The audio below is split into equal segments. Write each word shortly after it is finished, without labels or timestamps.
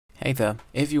Hey there,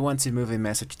 if you want to move a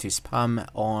message to spam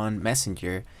on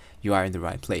Messenger, you are in the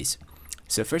right place.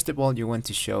 So first of all, you want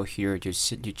to show here your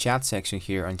chat section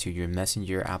here onto your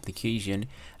Messenger application,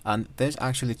 and there's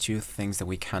actually two things that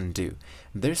we can do.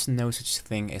 There's no such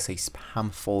thing as a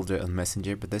spam folder on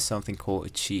Messenger, but there's something called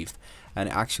Achieve, and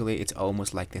actually it's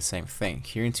almost like the same thing.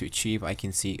 Here into Achieve, I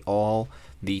can see all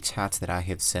the chats that I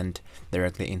have sent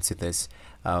directly into this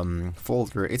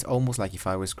folder. It's almost like if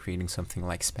I was creating something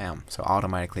like spam, so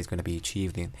automatically it's going to be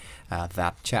achieving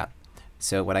that chat.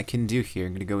 So what I can do here,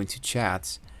 I'm going to go into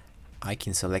chats. I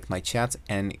can select my chat,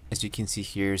 and as you can see,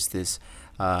 here's this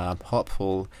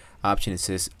helpful option. It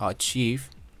says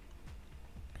Achieve,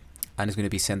 and it's going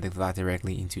to be sending that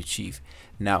directly into Achieve.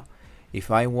 Now, if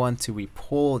I want to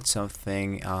report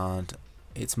something and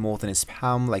it's more than a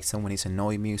spam, like someone is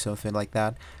annoying me or something like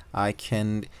that, I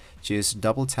can just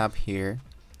double tap here,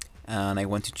 and I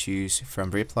want to choose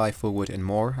from reply, forward, and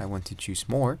more. I want to choose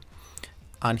more,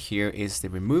 and here is the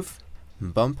remove,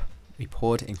 bump,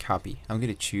 report, and copy. I'm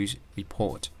going to choose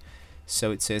report. So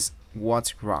it says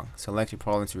what's wrong. Select your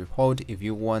problem to report. If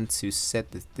you want to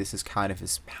set that this is kind of a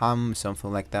spam,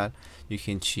 something like that, you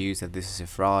can choose that this is a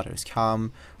fraud or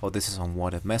scam, or this is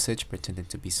unwanted message pretending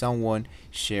to be someone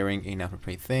sharing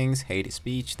inappropriate things, hate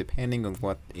speech. Depending on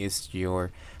what is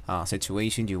your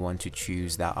situation, you want to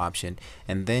choose that option,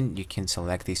 and then you can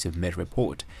select the submit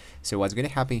report. So what's going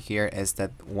to happen here is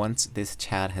that once this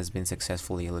chat has been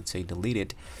successfully, let's say,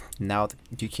 deleted, now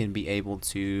you can be able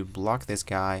to block this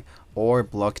guy or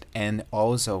blocked and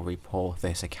also report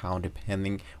this account,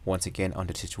 depending once again on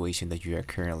the situation that you are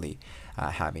currently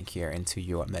having here into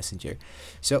your Messenger.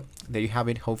 So there you have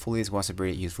it. Hopefully this was a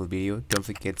very useful video. Don't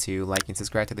forget to like and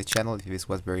subscribe to the channel if this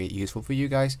was very useful for you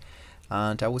guys,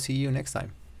 and I will see you next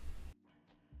time.